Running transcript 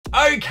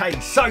Okay,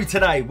 so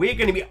today we're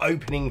going to be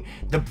opening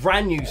the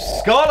brand new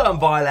Scarlet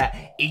Violet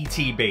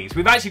ETBs.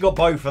 We've actually got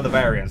both of the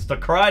variants, the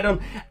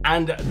Coridon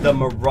and the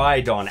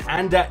Miraidon.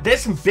 And there's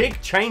some big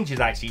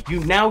changes actually. You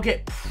now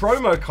get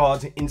promo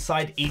cards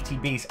inside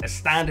ETBs as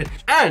standard,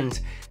 and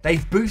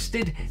they've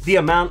boosted the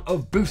amount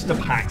of booster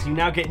packs. You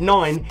now get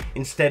 9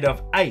 instead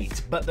of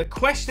 8. But the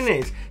question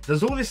is,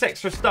 does all this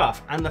extra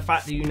stuff and the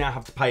fact that you now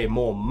have to pay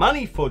more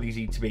money for these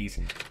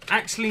ETBs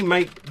actually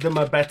make them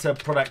a better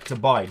product to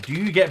buy? Do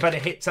you get better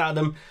hits out of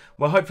them?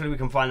 Well, hopefully we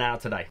can find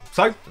out today.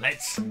 So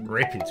let's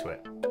rip into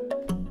it.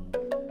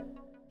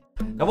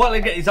 Now, while I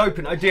get these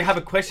open, I do have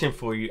a question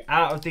for you.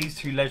 Out of these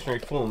two legendary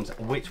forms,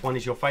 which one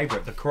is your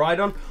favorite, the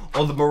Coridon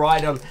or the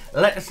Miraidon?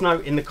 Let us know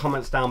in the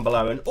comments down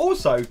below. And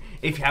also,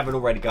 if you haven't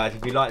already, guys,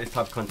 if you like this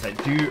type of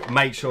content, do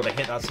make sure to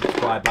hit that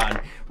subscribe button,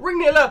 ring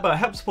the alert bell,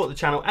 help support the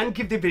channel, and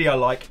give the video a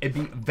like. It'd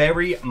be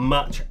very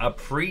much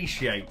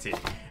appreciated.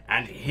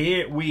 And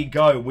here we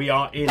go, we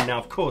are in. Now,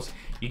 of course,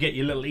 you get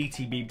your little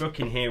ETB book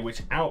in here,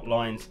 which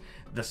outlines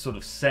the sort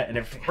of set and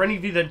everything. For any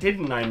of you that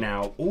didn't know,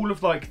 now all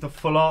of like the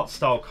full art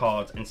style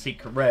cards and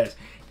secret rares,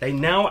 they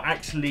now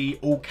actually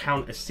all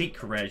count as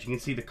secret rares. You can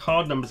see the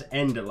card numbers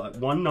end at like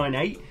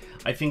 198,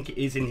 I think it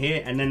is in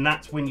here, and then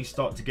that's when you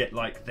start to get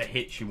like the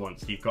hits you want.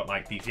 So you've got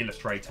like these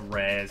illustrator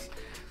rares,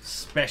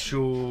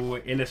 special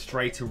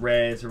illustrator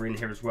rares are in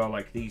here as well,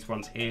 like these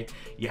ones here.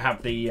 You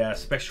have the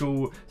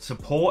special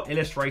support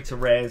illustrator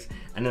rares,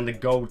 and then the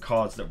gold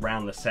cards that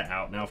round the set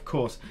out. Now, of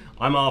course,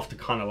 I'm after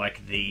kind of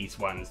like these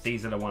ones.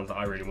 These are the ones that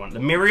I really want. The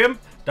Miriam,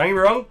 don't get me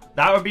wrong,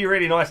 that would be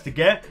really nice to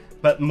get,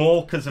 but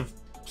more because of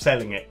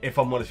selling it, if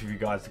I'm honest with you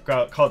guys. The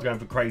card's going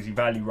for crazy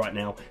value right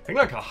now. I think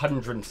like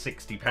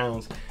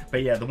 £160.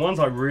 But yeah, the ones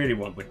I really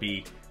want would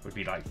be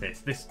like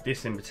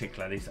this in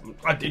particular. These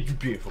it's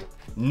beautiful.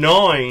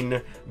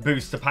 9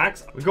 booster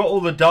packs. We've got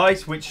all the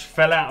dice which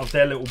fell out of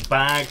their little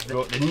bag. We've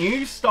got the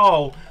new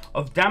style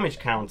of damage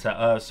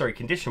counter,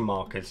 condition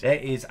markers. There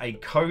is a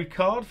code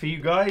card for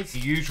you guys, the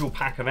usual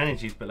pack of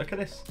energies, but look at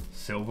this,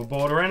 silver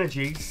border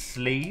energy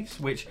sleeves,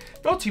 which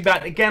not too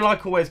bad. Again,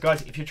 like always,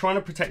 guys, if you're trying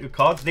to protect your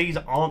cards, these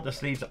aren't the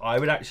sleeves that I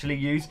would actually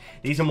use.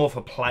 These are more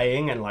for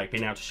playing and like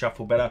being able to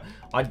shuffle better.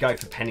 I'd go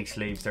for penny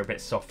sleeves. They're a bit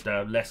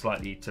softer, less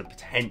likely to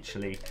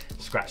potentially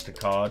scratch the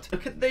card.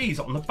 Look at these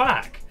on the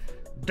back.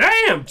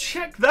 Damn,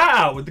 check that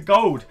out with the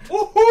gold.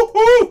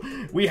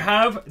 Ooh, we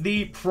have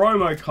the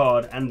promo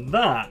card, and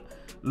that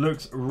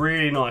looks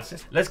really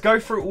nice. Let's go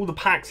through all the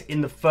packs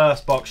in the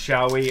first box,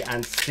 shall we,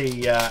 and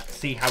see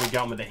how we get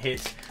on with the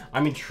hits.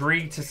 I'm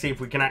intrigued to see if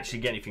we can actually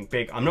get anything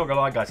big. I'm not gonna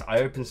lie, guys,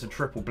 I opened some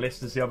triple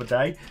blisters the other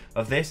day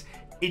of this.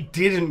 It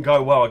didn't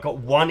go well. I got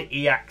 1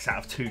 EX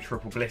out of 2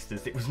 triple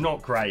blisters. It was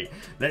not great.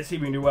 Let's see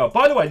if we can do well.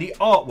 By the way, the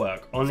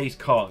artwork on these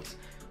cards,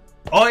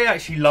 I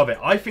actually love it.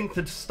 I think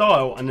the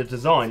style and the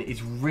design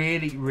is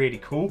really, really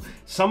cool.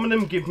 Some of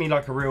them give me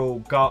like a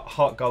real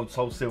Heart Gold,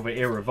 Soul Silver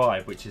era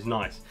vibe, which is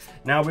nice.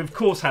 Now, we of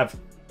course have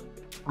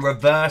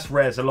reverse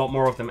rares, a lot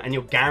more of them, and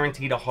you're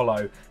guaranteed a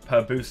holo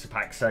per booster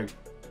pack. So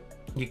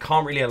you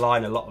can't really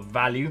align a lot of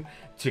value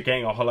to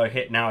getting a holo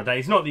hit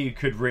nowadays. Not that you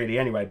could really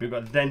anyway, but we've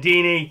got the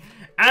Dandini,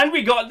 and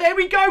there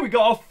we go, we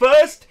got our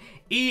first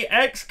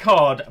EX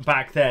card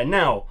back there.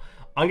 Now,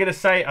 I'm going to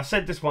say, I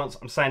said this once,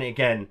 I'm saying it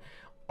again,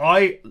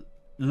 I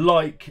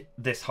like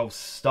this whole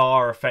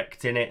star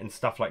effect in it and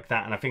stuff like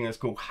that, and I think that's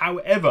cool.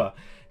 However,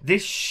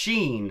 this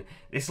sheen,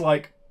 this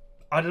like,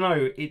 I don't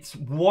know, it's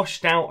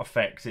washed out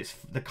effects.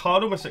 The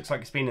card almost looks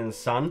like it's been in the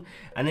sun,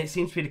 and it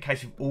seems to be the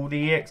case with all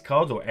the EX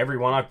cards, or every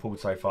one I've pulled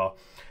so far.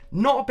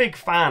 Not a big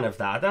fan of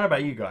that. I don't know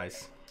about you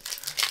guys.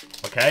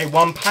 Okay,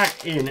 1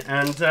 pack in,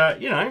 and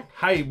you know,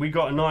 hey, we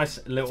got a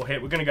nice little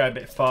hit. We're gonna go a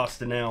bit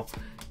faster now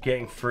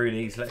getting through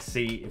these. Let's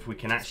see if we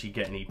can actually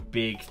get any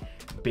big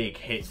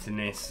hits in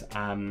this.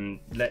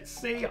 Let's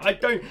see.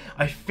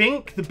 I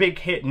think the big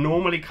hit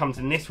normally comes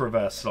in this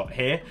reverse slot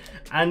here,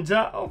 and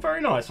oh,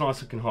 very nice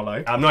looking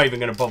holo. I'm not even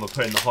going to bother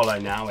putting the holo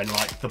now in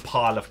like the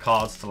pile of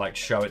cards to like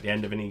show at the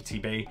end of an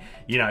ETB.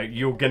 You know,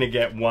 you're going to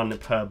get 1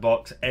 per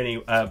box,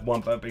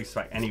 1 per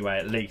booster pack anyway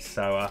at least,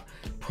 so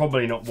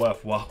probably not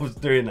worthwhile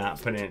doing that,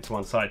 putting it to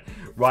one side.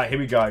 Right, here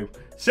we go.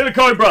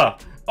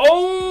 Silicobra.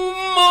 Oh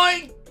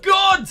my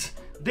god,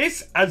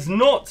 this has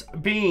not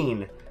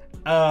been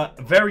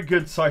very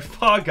good so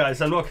far,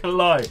 guys. I'm not gonna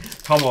lie.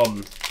 Come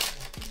on,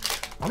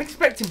 I'm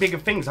expecting bigger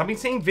things. I've been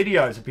seeing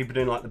videos of people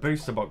doing like the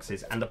booster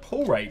boxes, and the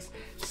pull rates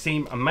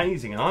seem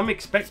amazing, and I'm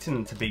expecting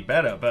them to be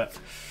better, but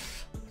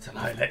I don't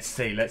know. Let's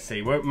see.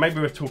 Maybe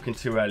we're talking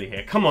too early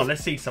here. Come on,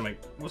 let's see something.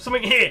 What's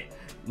something here?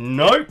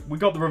 Nope, we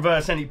got the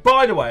reverse energy.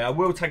 By the way, I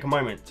will take a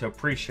moment to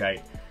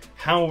appreciate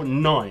how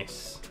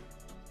nice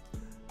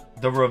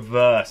the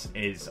reverse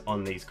is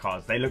on these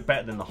cards. They look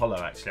better than the holo,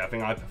 actually. I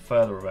think I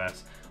prefer the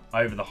reverse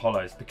over the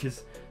holos,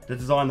 because the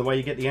design, the way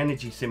you get the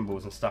energy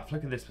symbols and stuff.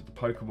 Look at this with the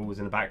Pokeballs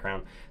in the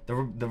background. The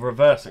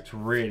reverse looks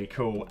really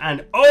cool.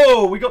 And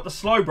oh, we got the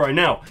Slowbro.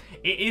 Now,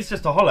 it is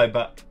just a holo,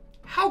 but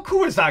how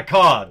cool is that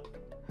card?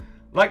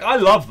 Like, I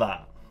love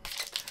that.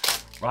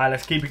 Right,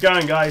 let's keep it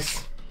going,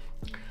 guys.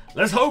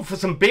 Let's hope for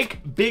some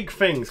big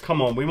things.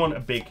 Come on, we want a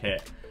big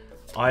hit.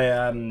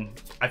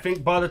 I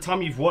think by the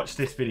time you've watched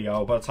this video,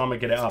 or by the time I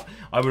get it up,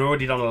 I would have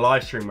already done a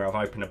live stream where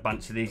I've opened a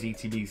bunch of these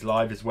ETBs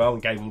live as well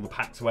and gave all the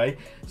packs away.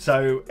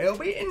 So it'll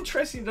be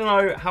interesting to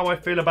know how I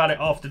feel about it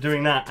after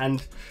doing that.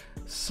 And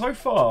so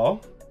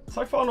far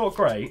not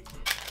great.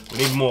 We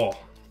need more.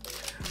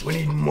 We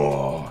need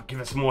more. Give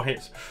us more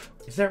hits.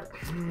 Is there...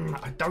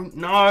 I don't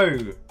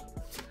know.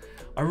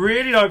 I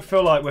really don't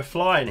feel like we're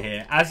flying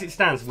here. As it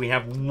stands, we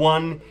have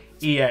one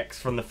EX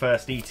from the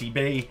first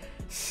ETB.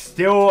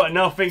 Still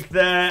nothing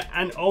there.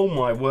 And oh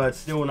my word,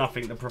 still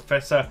nothing. The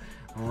Professor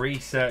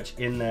Research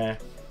in there.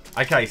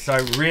 Okay, so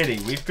really,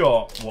 we've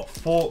got,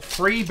 what,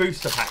 three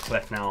booster packs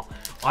left now.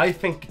 I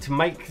think to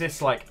make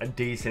this like a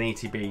decent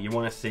ETB, you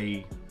want to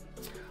see,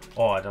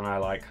 oh, I don't know,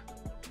 like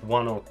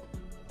one or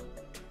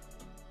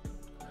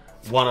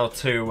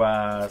two,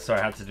 sorry,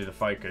 I had to do the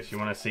focus. You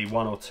want to see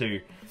one or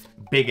two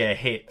bigger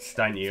hits,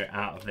 don't you,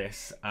 out of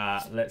this?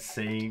 Let's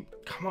see.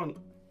 Come on.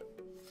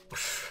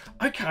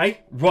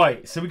 Okay,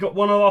 right. So we got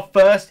one of our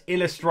first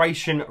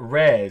illustration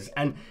rares,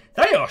 and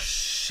they are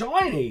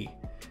shiny.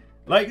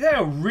 Like, they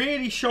are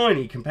really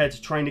shiny compared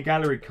to Trainer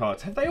Gallery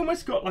cards. Have they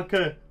almost got like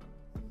a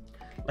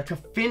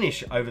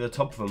finish over the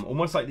top of them,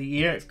 almost like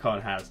the EX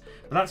card has?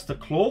 But that's the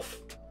cloth,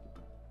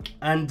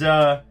 and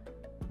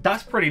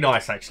that's pretty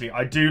nice, actually.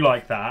 I do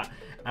like that.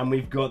 And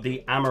we've got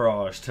the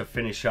Amirage to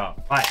finish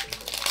up. Right.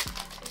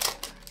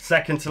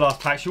 Second to last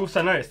pack. You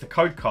also notice the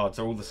code cards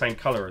are all the same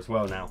color as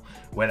well now,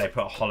 where they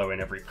put a holo in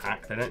every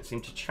pack. They don't seem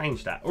to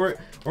change that. Or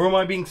am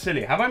I being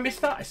silly? Have I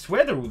missed that? I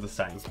swear they're all the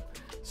same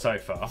so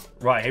far.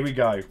 Right, here we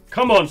go.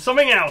 Come on,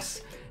 something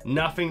else.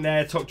 Nothing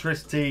there.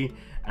 Toxtricity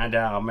and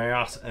our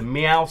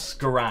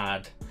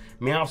Meowscarad.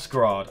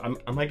 Meowscarad.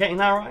 Am I getting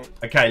that right?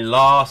 Okay,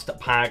 last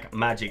pack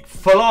magic.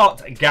 Full art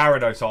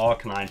Gyarados or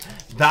Arcanine.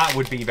 That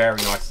would be very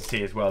nice to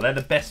see as well. They're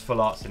the best full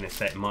arts in this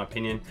set, in my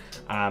opinion.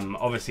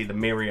 Obviously, the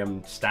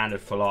Miriam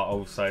standard full art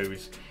also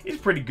is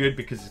pretty good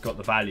because it's got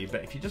the value.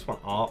 But if you just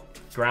want art,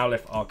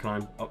 Growlithe,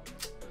 Arcanine,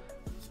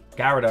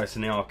 Gyarados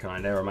and the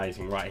Arcanine, they're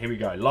amazing. Right, here we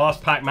go.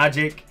 Last pack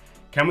magic.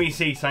 Can we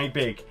see something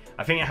big?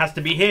 I think it has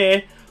to be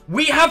here.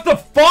 We have the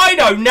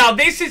Fido! Now,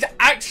 this is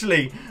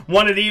actually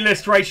one of the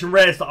illustration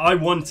rares that I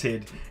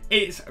wanted.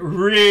 It's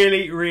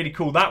really, really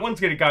cool. That one's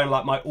going to go in,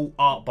 like, my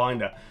alt-art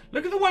binder.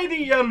 Look at the way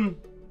the,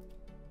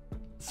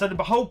 so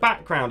the whole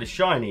background is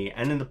shiny,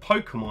 and then the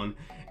Pokemon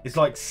is,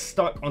 like,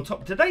 stuck on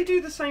top. Do they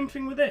do the same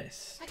thing with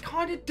this? They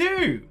kind of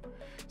do.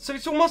 So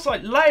it's almost,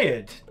 like,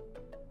 layered.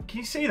 Can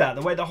you see that?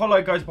 The way the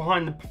holo goes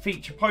behind the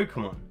feature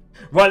Pokemon.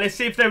 Right, let's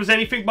see if there was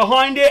anything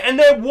behind it. And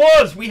there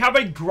was! We have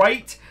a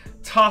great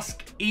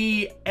Tusk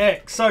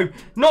EX. So,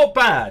 not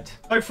bad.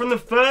 So, from the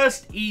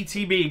first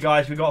ETB,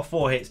 guys, we got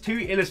 4 hits.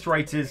 2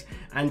 illustrators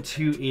and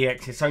 2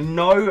 EXs. So,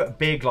 no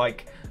big,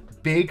 like,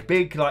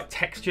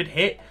 textured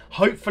hit.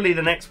 Hopefully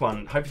the next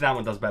one, hopefully that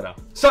one does better.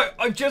 So,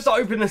 I've just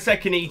opened the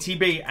second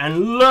ETB and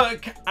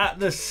look at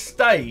the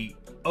state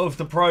of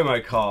the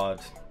promo card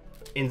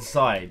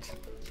inside.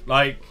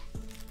 Like,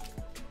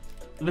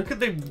 look at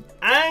the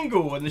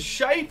angle and the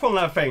shape on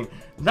that thing.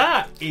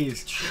 That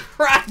is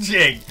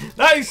tragic.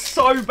 That is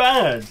so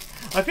bad.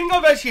 I think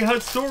I've actually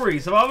heard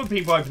stories of other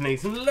people open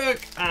these, and look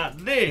at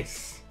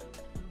this.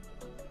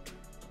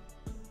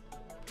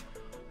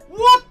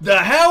 What the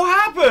hell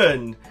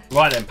happened?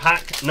 Right then,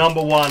 pack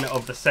number 1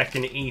 of the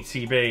second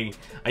ETB.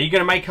 Are you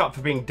going to make up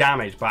for being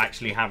damaged by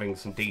actually having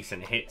some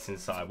decent hits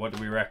inside? What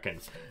do we reckon?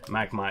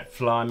 Magmite,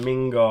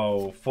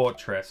 Flamingo,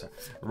 Fortress,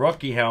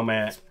 Rocky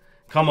Helmet.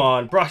 Come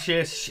on,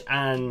 Brushish,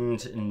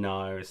 and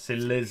no,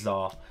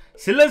 Silizar.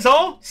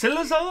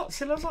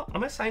 Silizar?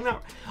 Am I saying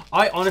that?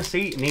 I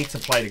honestly need to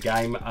play the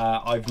game.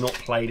 I've not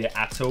played it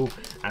at all,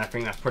 and I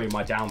think that's probably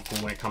my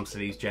downfall when it comes to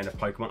these gen of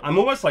Pokemon. I'm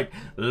almost like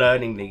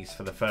learning these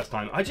for the first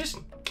time. I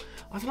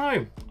don't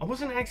know. I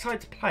wasn't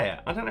excited to play it.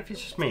 I don't know if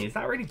it's just me. Is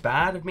that really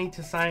bad of me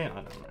to say? I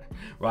don't know.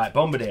 Right,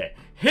 Bombardier.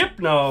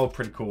 Hypno.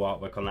 Pretty cool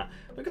artwork on that.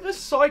 Look at the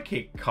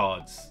Psychic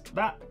cards.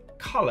 That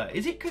colour.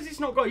 Is it because it's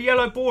not got a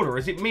yellow border?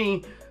 Is it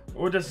me?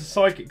 Or does the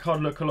Psychic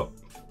card look a lot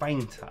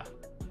fainter?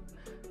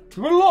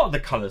 Do a lot of the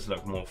colours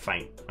look more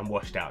faint and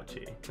washed out to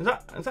you?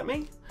 Is that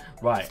me?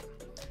 Right.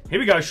 Here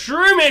we go.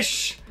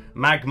 Shroomish,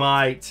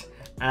 Magmite,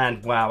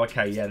 and wow,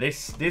 okay, yeah,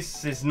 this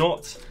is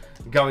not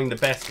going the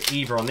best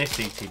either on this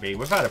ETB.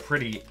 We've had a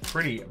pretty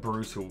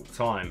brutal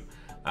time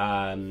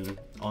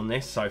on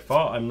this so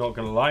far. I'm not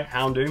gonna lie.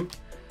 Houndoom,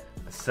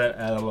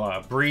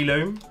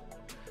 Breloom,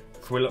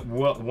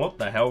 what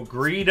the hell?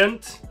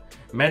 Greedent,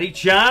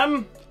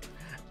 Medicham.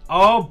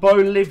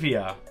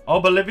 Bolivia.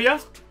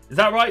 Is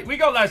that right? We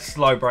got that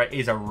Slowbro. It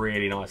is a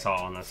really nice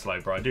art on that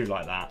Slowbro. I do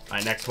like that.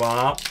 Right, next one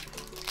up.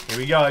 Here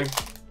we go.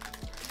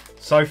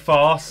 So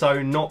far,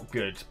 so not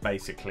good,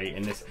 basically,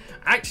 in this.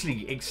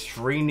 Actually,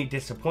 extremely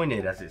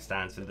disappointed as it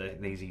stands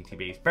with these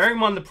ETBs. Bearing in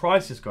mind the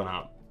price has gone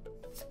up.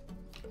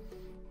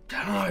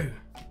 Don't know.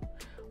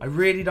 I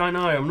really don't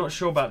know. I'm not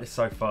sure about this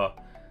so far.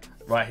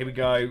 Right, here we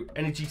go.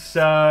 Energy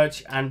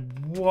Surge,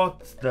 and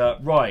what the...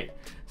 Right.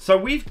 So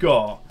we've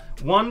got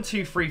 1,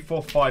 2, 3,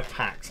 4, 5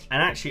 packs,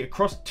 and actually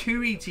across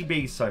 2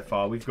 ETBs so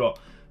far we've got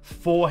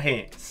 4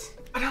 hits.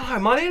 I don't know,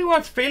 am I the only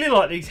one feeling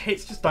like these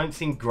hits just don't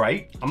seem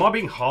great? Am I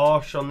being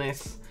harsh on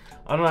this?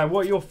 I don't know,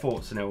 what are your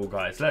thoughts on it all,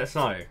 guys? Let us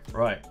know.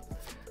 Right,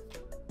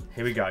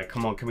 here we go.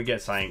 Come on, can we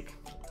get something?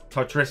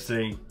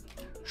 Totricity,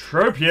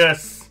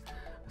 Tropius,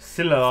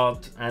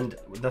 Sillard, and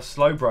the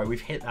Slowbro.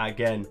 We've hit that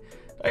again.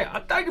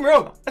 Don't get me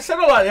wrong, I said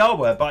I like the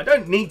artwork, but I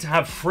don't need to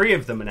have 3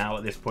 of them now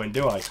at this point,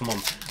 do I? Come on.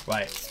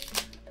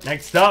 Right,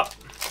 next up.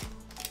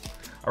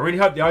 I really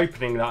hope the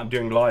opening that I'm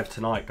doing live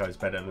tonight goes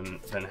better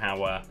than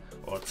how,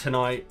 or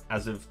tonight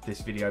as of this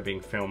video being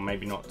filmed,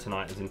 maybe not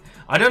tonight as in,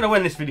 I don't know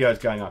when this video is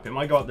going up. It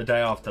might go up the day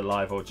after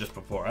live or just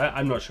before,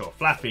 I'm not sure.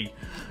 Flappy.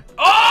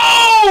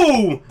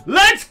 Oh!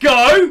 Let's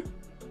go!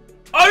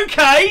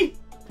 Okay!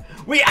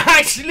 We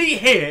actually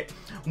hit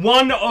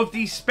one of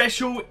the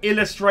special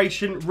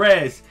illustration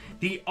rares.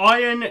 The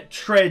Iron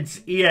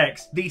Treads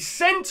EX. The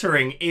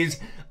centering is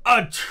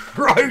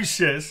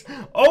atrocious.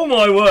 Oh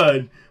my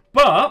word.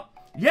 But,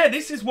 yeah,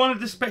 this is one of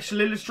the special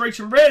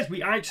illustration rares.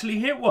 We actually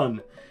hit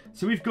one.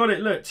 So we've got it,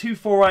 look,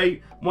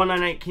 248,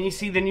 198. Can you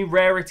see the new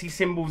rarity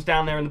symbols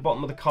down there in the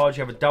bottom of the card?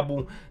 You have a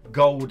double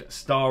gold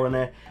star on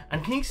there.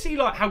 And can you see,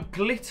 like, how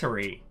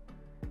glittery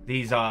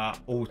these are,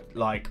 all,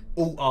 like,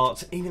 alt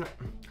arts? Even,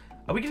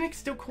 are we going to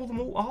still call them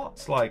alt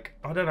arts? Like,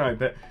 I don't know,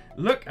 but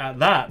look at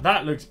that.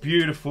 That looks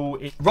beautiful.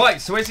 Right,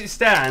 so as it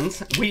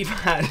stands, we've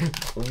had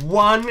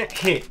 1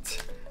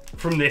 hit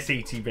from this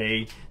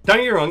ETB. Don't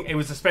get me wrong, it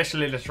was a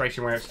special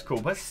illustration where it's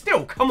cool, but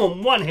still, come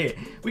on, 1 hit.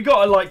 We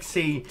gotta like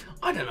see,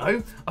 I don't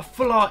know, a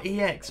full art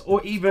EX,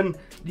 or even,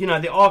 you know,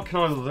 the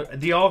Arcanine, or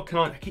the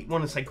Arcanine, I keep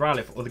wanting to say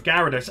Growlithe, or the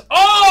Gyarados.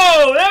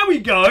 Oh, there we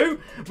go.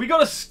 We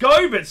got a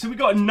Scovit, so we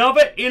got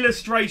another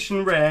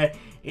illustration rare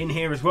in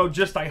here as well,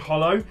 just a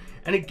holo.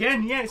 And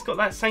again, yeah, it's got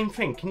that same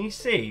thing. Can you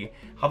see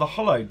how the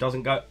holo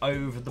doesn't go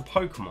over the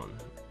Pokemon?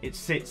 It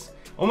sits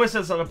almost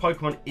as though the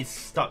Pokemon is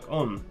stuck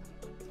on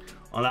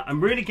that.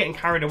 I'm really getting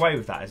carried away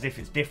with that as if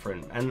it's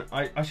different, and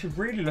I should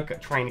really look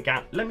at Trainer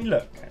Gap. Let me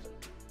look.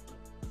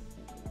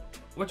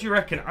 What do you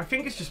reckon? I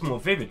think it's just more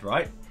vivid,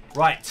 right?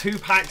 Right, 2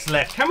 packs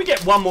left. Can we get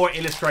 1 more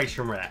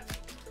illustration rare?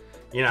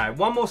 You know,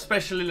 1 more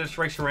special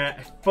illustration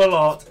rare, full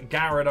art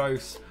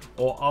Gyarados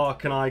or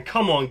Arcanine.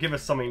 Come on, give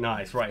us something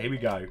nice. Right, here we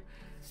go.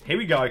 Here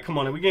we go. Come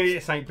on, are we going to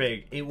get something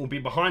big? It will be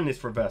behind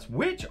this reverse,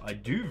 which I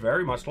do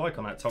very much like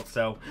on that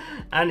Toxel.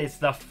 And it's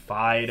the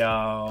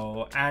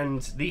Fido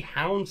and the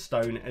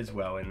Houndstone as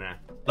well in there.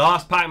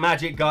 Last pack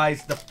magic,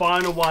 guys. The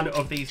final one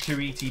of these 2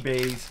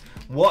 ETBs.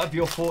 What have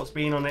your thoughts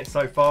been on it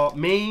so far?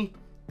 Me?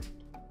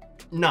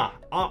 Nah,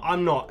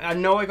 I'm not. I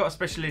know I got a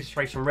special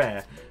illustration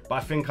rare, but I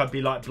think I'd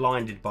be like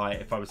blinded by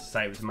it if I was to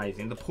say it was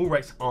amazing. The pull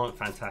rates aren't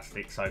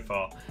fantastic so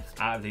far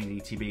out of these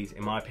ETBs,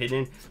 in my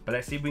opinion. But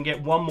let's see if we can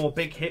get 1 more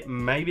big hit.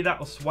 Maybe that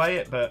will sway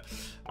it, but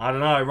I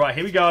don't know. Right,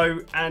 here we go.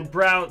 And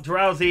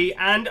Drowsy,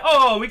 and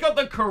oh, we got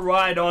the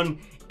Koraidon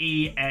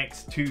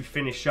EX to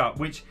finish up,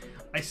 which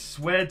I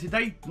swear, did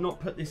they not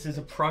put this as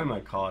a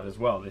promo card as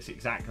well, this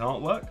exact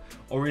artwork?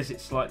 Or is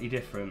it slightly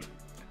different?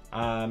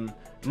 Not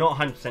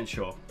 100%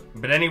 sure.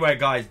 But anyway,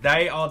 guys,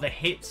 they are the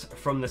hits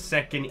from the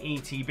second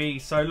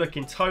ETB. So look,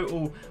 in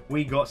total,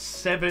 we got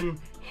 7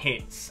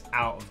 hits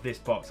out of this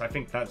box. I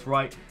think that's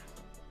right.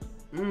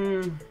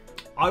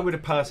 I would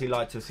have personally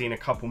liked to have seen a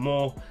couple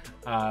more.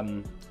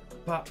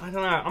 But I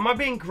don't know. Am I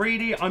being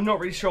greedy? I'm not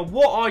really sure.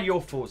 What are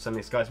your thoughts on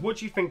this, guys? What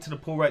do you think to the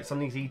pull rates on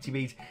these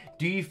ETBs?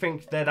 Do you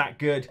think they're that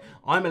good?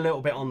 I'm a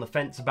little bit on the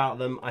fence about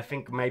them. I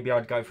think maybe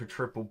I'd go for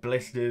triple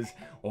blisters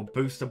or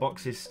booster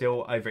boxes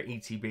still over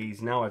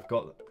ETBs. Now I've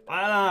got...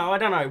 I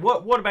don't know.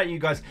 What about you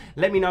guys?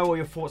 Let me know all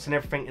your thoughts and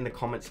everything in the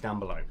comments down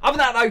below. Other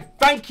than that, though,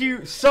 thank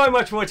you so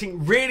much for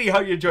watching. Really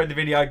hope you enjoyed the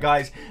video,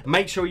 guys.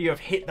 Make sure you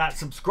have hit that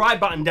subscribe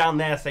button down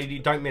there so you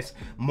don't miss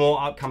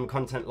more upcoming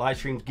content, live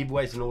streams,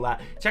 giveaways, and all that.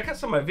 Check out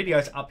some of my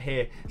videos up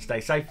here. Stay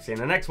safe. See you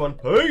in the next one.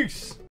 Peace!